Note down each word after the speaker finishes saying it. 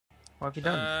What have you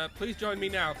done? Please join me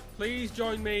now. Please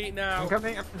join me now. I'm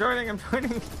coming. I'm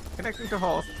joining. Connecting to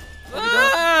horse. What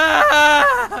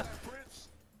Ah!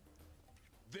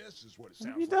 This is what it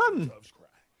have sounds you like done? when doves cry.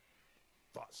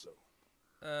 Thought so.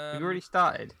 You've already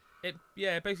started. It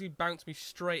basically bounced me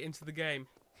straight into the game.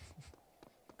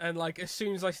 And like as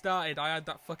soon as I started, I had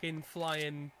that fucking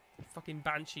flying fucking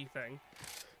banshee thing.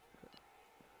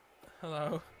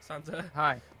 Hello, Santa.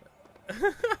 Hi.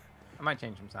 I might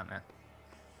change from Santa.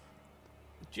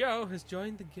 Joe has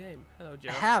joined the game. Hello, Joe.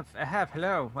 I have.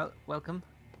 Hello. Welcome.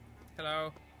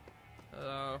 Hello.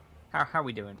 Hello. How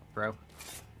we doing, bro?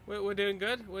 We're doing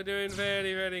good. We're doing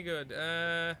very, very good.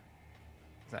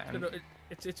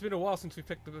 It's been a while since we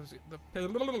picked up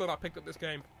this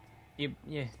game. You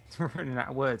running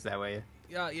out of words there, were you?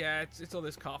 Yeah. It's all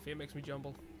this coffee. It makes me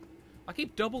jumble. I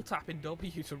keep double tapping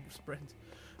W to sprint.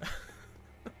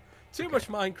 Too much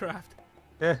Minecraft.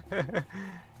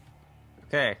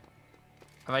 Okay.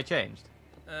 Have I changed?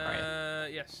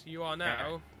 Yes, you are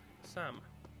now Sam.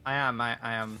 I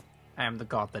am the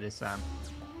god that is Sam.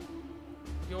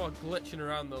 You are glitching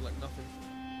around though like nothing.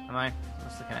 Am I?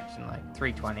 What's the connection like?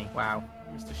 320. Wow.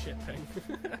 Mr. Shitping.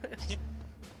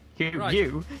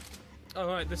 You. Oh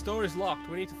right, this door is locked.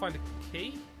 We need to find a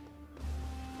key.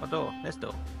 What door? This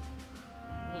door.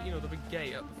 Well, you know, the big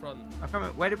gate up the front. I can't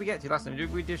remember. Where did we get to last time?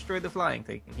 Did we destroy the flying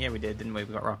thing? Yeah, we did, didn't we?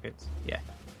 We got rockets. Yeah.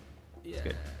 Yeah.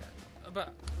 Good.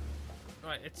 But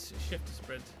right, it's shift to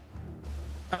sprint.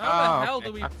 Oh, How the hell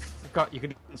do we? I forgot you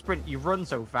could sprint. You run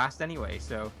so fast anyway,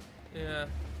 so. Yeah.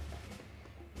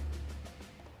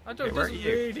 I don't. Okay, where are doesn't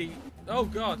you? really. Oh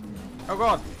god. Oh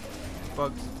god.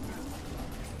 Bugs.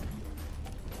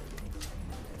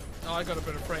 Oh, I got a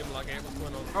bit of frame lag here. What's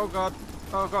going on? Oh god.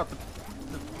 Oh god.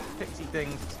 The pixie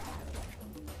things.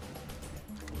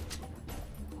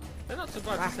 They're not so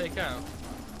bad to take out.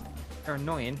 They're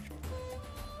annoying.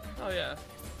 Oh yeah.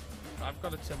 I've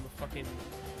got to turn the fucking.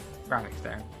 Graphics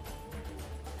down.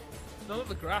 Not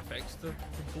the graphics. The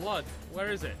blood.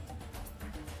 Where is it?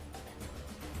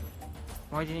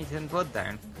 Why do you need to turn blood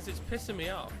down? Because it's pissing me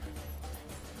off.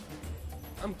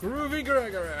 I'm groovy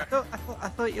Gregory. I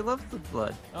thought you loved the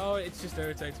blood. Oh, it's just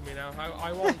irritating me now.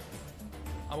 I want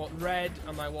red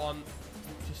and I want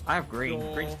just. I have green.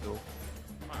 pure- Green's cool.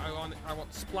 I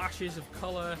want splashes of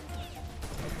colour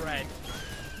of red.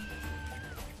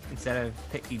 Instead of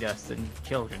pixie dust and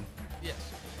children. Yes.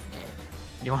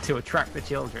 You want to attract the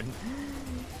children.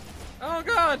 Oh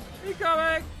god, he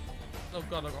coming! Oh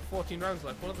god, I've got 14 rounds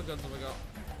left. What other guns have I got?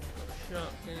 I've got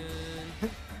a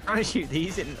shotgun. Trying to shoot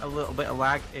these in a little bit of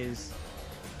lag is.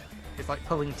 It's like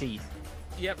pulling teeth.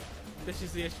 Yep, this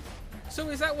is the issue. So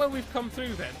is that where we've come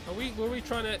through then? Were we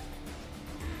trying to?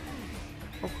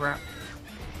 Oh crap.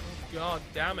 Oh god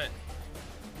damn it!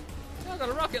 Oh, I got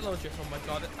a rocket launcher. Oh my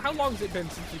god! How long has it been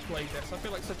since you played this? I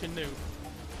feel like such a noob.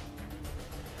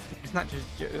 It's not just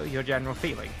your general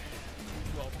feeling.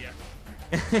 Well, yeah.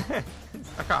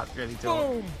 I can't really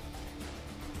talk. Boom!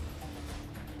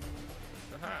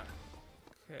 Aha.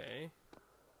 Okay.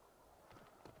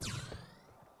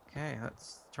 Okay,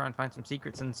 let's try and find some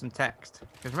secrets and some text.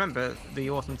 Because remember the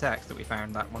awesome text that we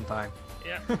found that one time?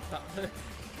 Yeah.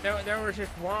 There was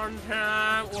just one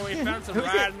time where we found some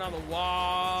writing on the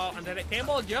wall, and then it came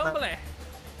all jumbly.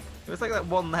 It was like that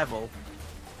one level.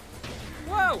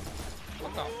 Whoa!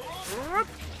 What the?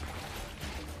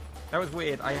 That was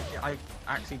weird. I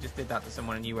actually just did that to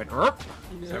someone and you went "Rup!"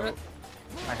 So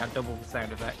I had double the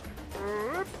sound effect.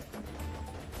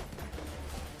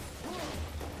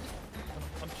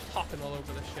 I'm just hopping all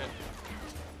over this shit.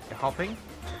 You're hopping?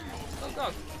 Oh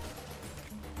god.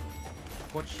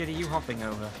 What shit are you hopping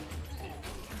over?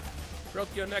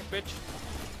 Broke your neck, bitch.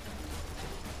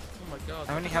 Oh my god.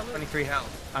 I only have 23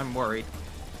 health. I'm worried.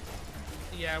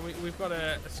 Yeah, we've got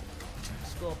a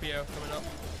Scorpio coming up.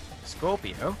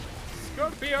 Scorpio?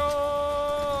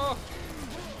 Scorpio!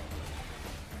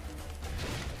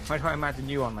 Why do I imagine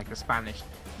you on like a Spanish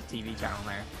TV channel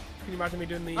there? Can you imagine me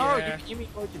doing the? Oh, you mean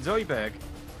Zoidberg?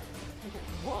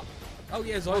 What? Oh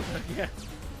yeah, Zoidberg. Yeah.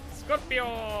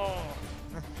 Scorpio!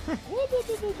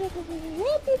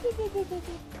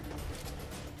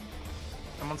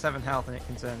 I'm on 7 health and it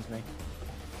concerns me.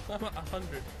 I'm at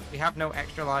 100. We have no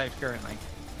extra lives currently.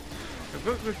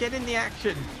 We're getting the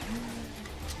action.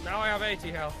 Now I have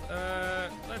 80 health.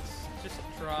 Let's just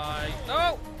try.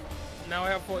 Oh! Now I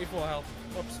have 44 health.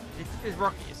 Whoops. Just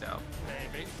rocket yourself.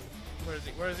 Maybe. Where is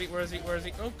he? Where is he? Where is he? Where is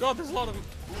he? Oh god, there's a lot of them.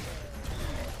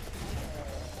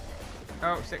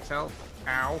 Oh, 6 health.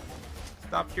 Ow.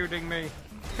 Stop shooting me.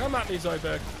 Come at me,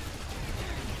 Zoidberg.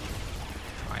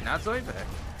 Why not Zoidberg?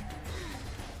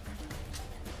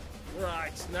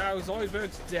 Right, now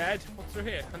Zoidberg's dead. What's through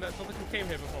here? And I thought we came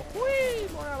here before. Whee!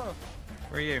 More ammo!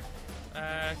 Where are you?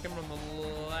 Came on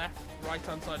the left,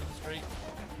 right-hand side of the street.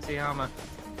 See armor.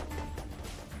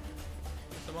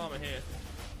 Some armor here.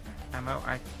 Ammo,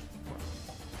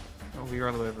 Oh, you're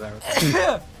all the way over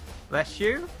there. Bless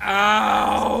you.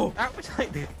 Ow! That was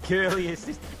like the girliest.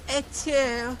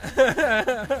 Achoo.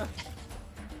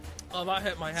 Oh, that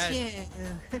hit my head.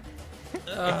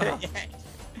 Yeah.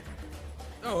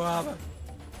 Oh, armor.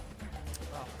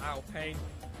 Oh, ow, pain.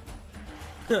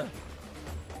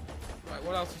 Right,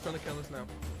 what else is trying to kill us now?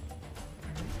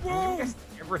 Whoa!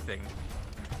 Everything.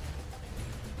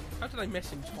 How did I miss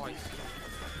him twice?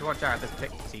 Watch out, there's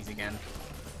pixies again.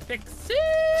 Pixie!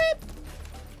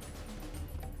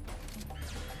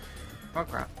 Oh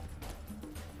crap.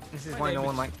 This is My why no name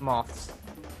one is- likes moths.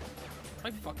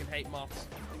 I fucking hate moths.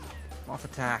 Moth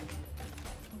attack.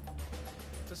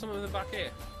 There's someone in the back here.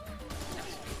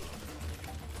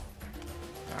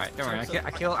 Alright, don't worry,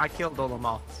 So- I killed all the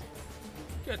moths.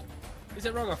 Good. Is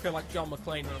it wrong? I feel like John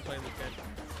McClane when I'm playing this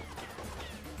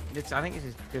game. I think this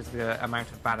is because of the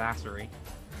amount of badassery.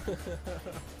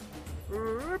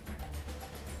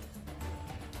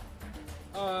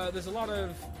 There's a lot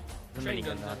of The chain minigun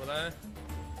guns there. over there.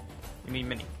 You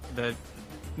mean the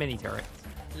mini turret?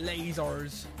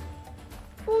 Lasers.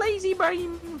 Lazy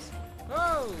beams!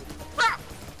 Oh!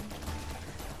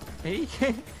 He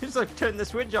just like turned the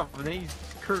switch off and then he's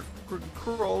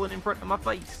crawling in front of my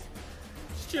face.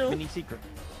 Still. Mini secret.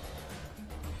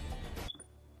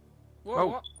 Whoa, Oh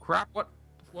what? crap! What?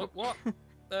 What?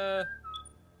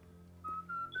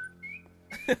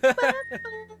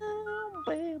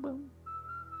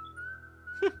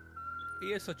 He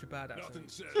is such a badass. Nothing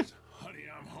says, honey,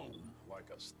 I'm home, like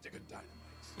a stick of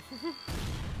dynamite.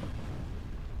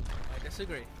 I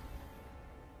disagree.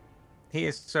 He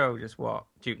is so just what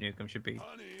Duke Nukem should be.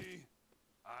 Honey,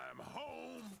 I'm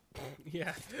home.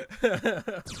 Yeah.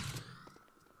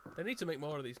 They need to make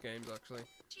more of these games, actually.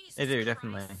 They do,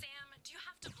 definitely. Sam, do you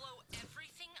have to blow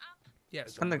everything up?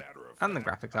 Yes. And the Matter of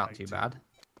fact, graphics aren't I too do. bad.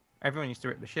 Everyone used to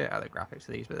rip the shit out of the graphics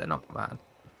of these, but they're not bad.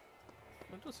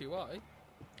 I don't see why.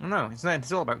 No,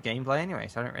 it's all about gameplay anyway,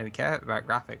 so I don't really care about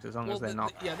graphics as long as they're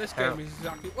not. Yeah, this terrible. game is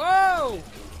exactly. Whoa!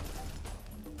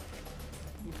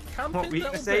 Camping What were you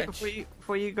little gonna say bitch.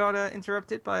 before you got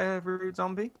interrupted by a rude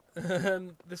zombie?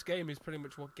 This game is pretty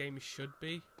much what gaming should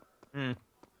be. Hmm.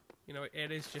 You know,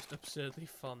 it is just absurdly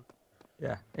fun.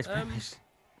 Yeah, it's Um,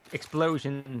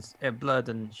 explosions, blood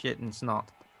and shit and snot.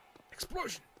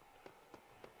 Explosion!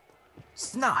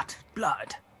 Snot,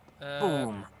 blood,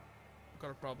 boom.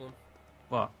 Got a problem.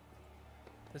 What?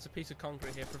 There's a piece of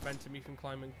concrete here preventing me from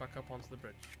climbing back up onto the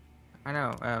bridge. I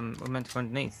know. We're meant to go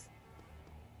underneath.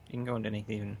 You can go underneath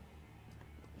even.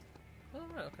 Oh,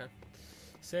 right, okay.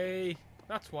 See,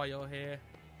 that's why you're here.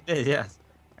 Yes.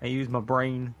 I use my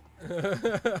brain.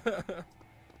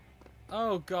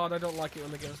 Oh god, I don't like it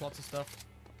when they give us lots of stuff.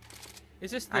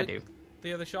 Is this the, I do.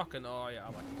 the other shotgun? Oh yeah, I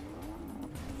like it.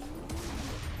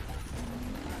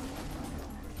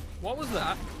 What was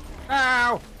that?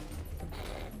 Ow!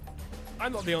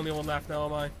 I'm not the only one left now,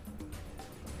 am I?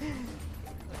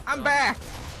 I'm back!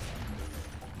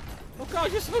 Oh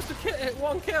god, you're supposed to hit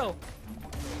one kill!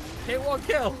 Hit one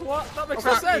kill! What? That makes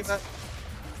Oh, no crap, sense!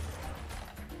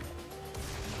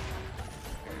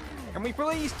 Can we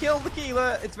please kill the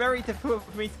Keeler? It's very difficult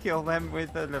for me to kill them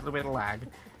with a little bit of lag.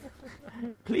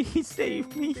 Please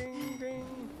save me. Ding, ding.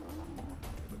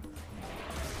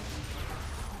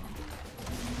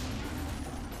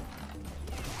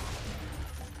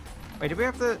 Wait, do we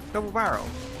have the double barrel?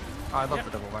 Oh, I love Yep.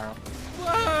 the double barrel.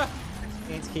 Ah,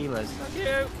 Against Keelers. thank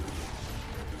you!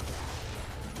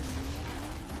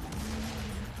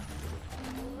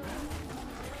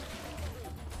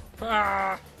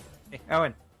 Ah! Hey,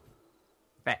 Owen.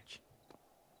 Fetch.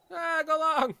 Ah, go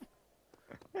long!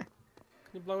 Can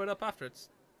you blow it up after it's...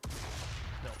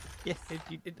 No. Yes,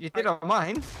 you it- did on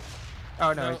mine.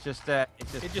 Oh no, No. it's just It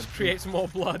just creates more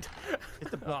blood.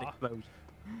 It's a blood Ah. explosion.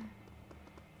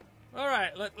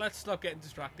 Alright, let's stop getting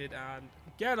distracted and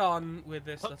get on with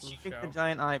this Let's little shoot the show.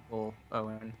 giant eyeball,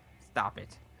 Owen. Stop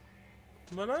it.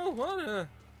 No, what?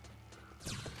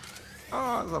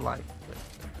 Oh, there's a life.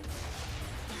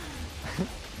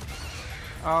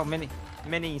 Oh,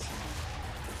 minis.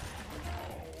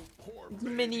 Poor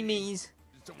Mini me's.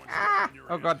 Someone's Ah! in your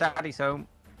Oh god, ear. Daddy's home.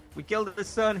 We killed his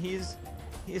son. He's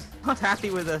not happy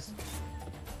with us.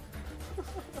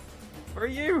 Where are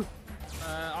you?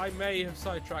 I may have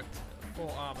sidetracked for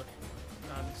armor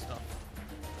and stuff.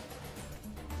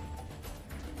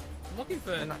 I'm looking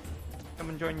for... Then come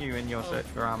and join you in your Oh, search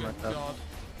for armor. good Stuff.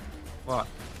 God.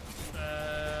 What?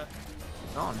 Uh,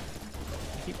 It's on.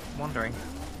 wandering.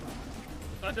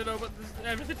 I don't know, but there's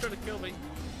everything trying to kill me.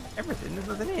 Everything? There's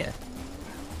nothing here.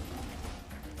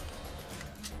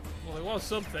 Well, there was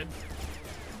something.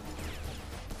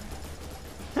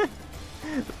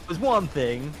 There's one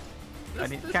thing.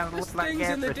 And it kind of There's looks like things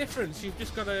in the everything. difference. You've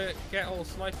just got to get all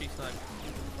snipey snipe.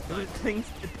 There's things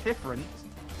different.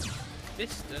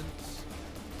 Distance.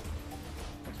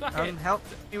 What's back here? Help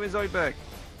me with Zoidberg.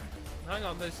 Hang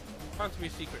on, there's bound to be a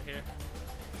secret here.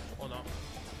 Or not.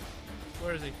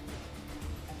 Where is he?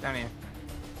 Down here.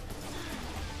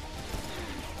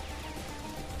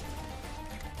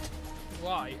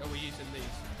 Why are we using these?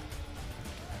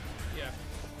 Yeah.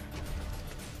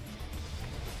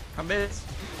 I missed.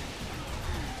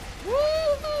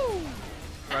 Woohoo!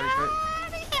 Ready for it.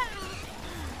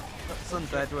 Got the son's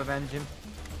there to avenge him.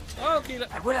 Okay,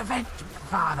 I will avenge you,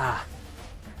 father.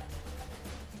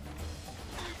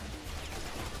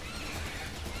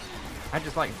 I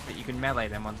just like that you can melee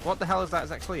them ones. What the hell is that? Is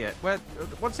that clear? Where?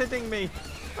 What's hitting me?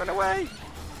 Run away!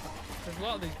 there's a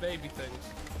lot of these baby things.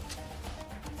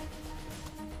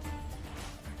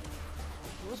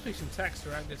 There must be some text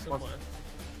around here somewhere.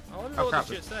 I wonder Oh, what crap,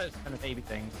 this shit says. And the baby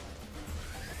things.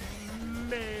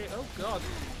 Oh god.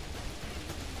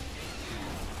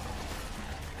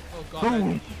 Oh god.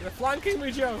 Boom. They're flanking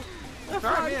me, Joe. They're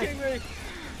Sorry, flanking me.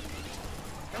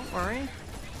 Don't worry.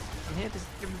 I'm here to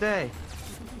save the day.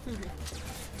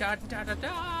 Da da da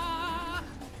da.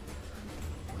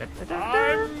 Da, da, da,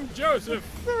 I'm Joseph.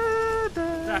 da,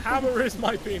 da. The hammer is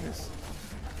my penis.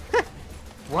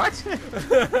 What?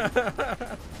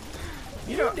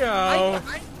 You know, No. I know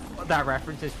what that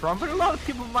reference is from, but a lot of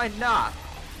people might not.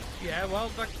 Yeah, well,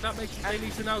 that makes they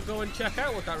need to now go and check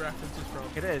out what that reference is from.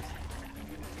 It is.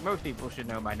 Most people should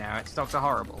know by now. It's Dr.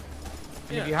 Horrible.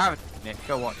 And Yeah. if you haven't seen it,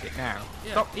 go watch it now.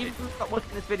 Yeah. Stop watching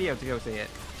this video to go see it.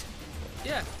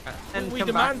 Yeah, And we come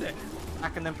demand back, it.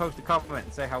 back and then post a comment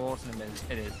and say how awesome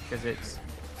it is, because it's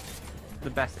the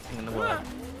best thing in the world.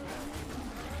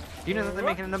 Do you know that they're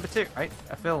making a number 2, right?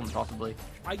 A film, possibly.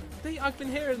 I've been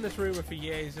hearing this rumor for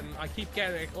years, and I keep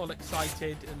getting all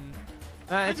excited.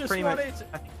 And It's just pretty much. wanted-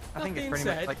 I think it's being pretty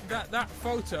said, much like. that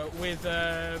photo with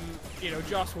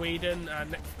Joss Whedon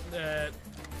and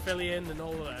Fillion and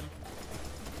all of them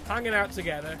hanging out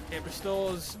together, it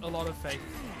restores a lot of faith,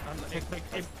 and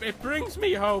it brings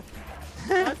me hope.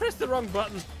 I pressed the wrong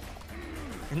button.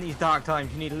 In these dark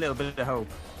times, you need a little bit of hope.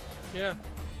 Yeah.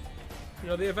 You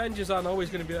know, the Avengers aren't always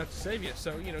going to be there to save you,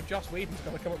 so, Joss Whedon's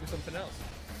going to come up with something else.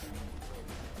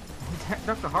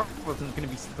 Dr. Horrible wasn't going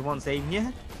to be the one saving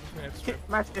you. Yeah, it's true.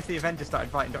 Imagine if the Avengers started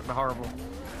fighting Dr. Horrible.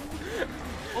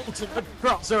 Ultimate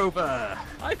crossover!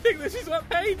 I think this is what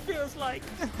pain feels like.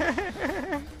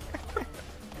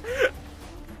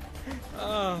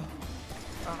 Oh,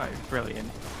 Oh, it's brilliant.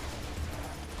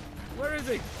 where is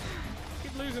he?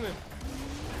 Keep losing him.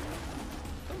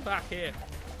 Come back here.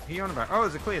 Who are you on about? Oh,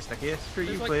 there's a clear stick here. Screw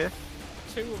There's you, like clear.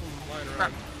 2 of them lying Crap.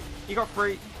 around. You got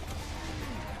 3.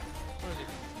 Where is he?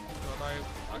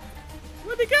 God,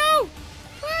 where'd he go?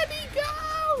 Where'd he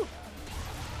go?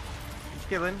 Just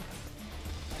kill him.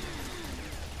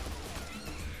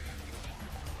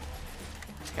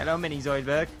 Hello, Mini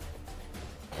Zoidberg.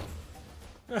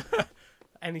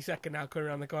 Any second now, coming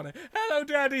around the corner. Hello,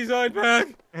 Daddy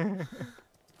Zoidberg.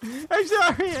 I'm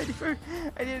sorry,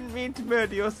 I didn't mean to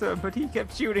murder your son, but he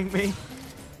kept shooting me.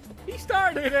 He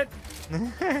started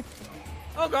it.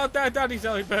 Oh God, Daddy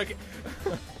Zoidberg.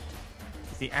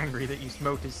 Is he angry that you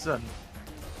smoked his son?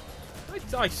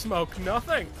 I smoke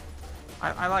nothing.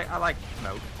 I like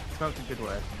smoke. Smoke's a good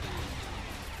word.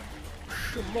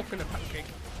 Smoking a pancake.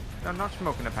 No, I'm not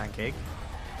smoking a pancake.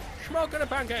 Smoking a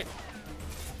pancake.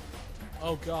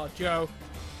 Oh God, Joe.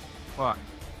 What? Do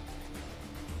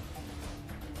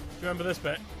you remember this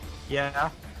bit? Yeah.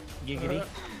 Giggity.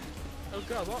 Oh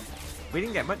God, what? We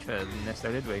didn't get much further than this,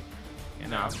 though, did we? You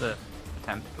know, after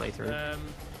attempt playthrough.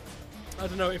 I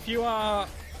don't know, if you are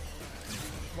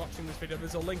watching this video,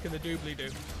 there's a link in the doobly-doo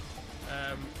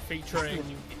featuring...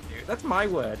 That's my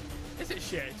word. Is it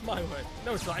shit? It's my word.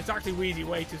 No, it's not. It's actually Wheezy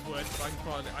Waiter's word, so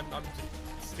I'm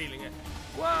just stealing it.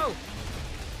 Whoa!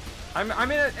 I'm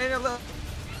in a little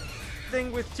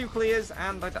thing with 2 clears,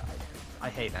 and I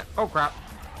hate that. Oh crap!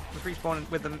 Just respawning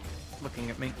with them looking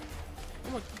at me.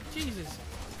 Oh my Jesus!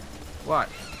 What?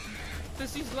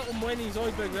 There's these little mini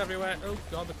Zoidbergs everywhere. Oh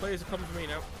God, the players are coming for me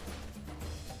now.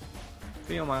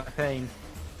 Feel my pain.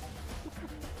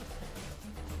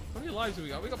 How many lives have we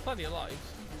got? We got plenty of lives.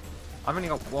 I've only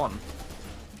got 1.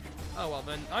 Oh well,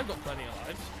 then I've got plenty of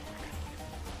lives.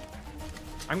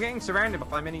 I'm getting surrounded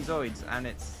by mini Zoids, and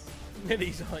it's Mini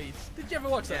Zoids. Did you ever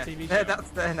watch that TV show?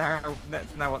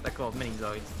 That's now what they're called, mini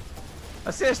Zoids.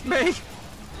 Assist me!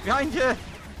 Behind you! Okay.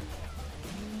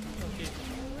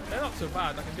 They're not so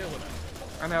bad. I can deal with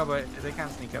it. I know, but they can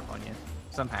sneak up on you.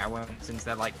 Somehow, since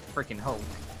they're like freaking Hulk.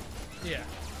 Yeah.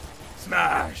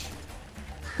 Smash!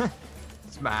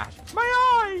 Smash. My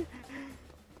eye!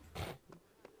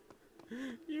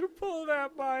 You pulled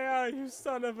out my eye, you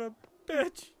son of a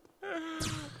bitch!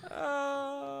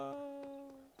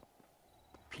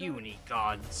 Puny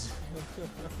gods.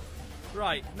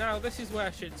 Right, now this is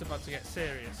where shit's about to get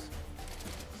serious.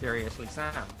 Seriously,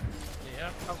 Sam. Yeah.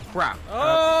 Oh, crap.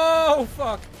 Oh,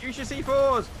 fuck! Use your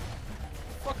C4s!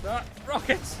 Fuck that.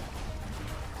 Rockets!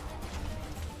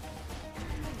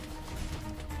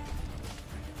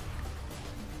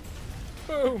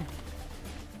 Boom!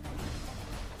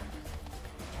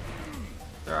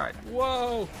 Alright.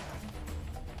 Whoa!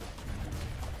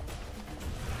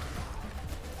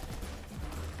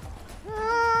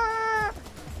 Ah,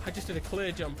 I just did a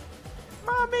clear jump.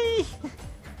 Mommy!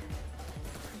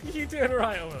 You doing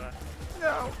right over there?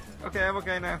 No. Okay, I'm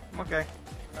okay now. I'm okay.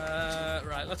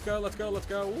 Right, let's go, let's go, let's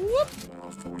go. Whoop!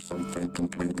 For something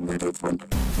completely different.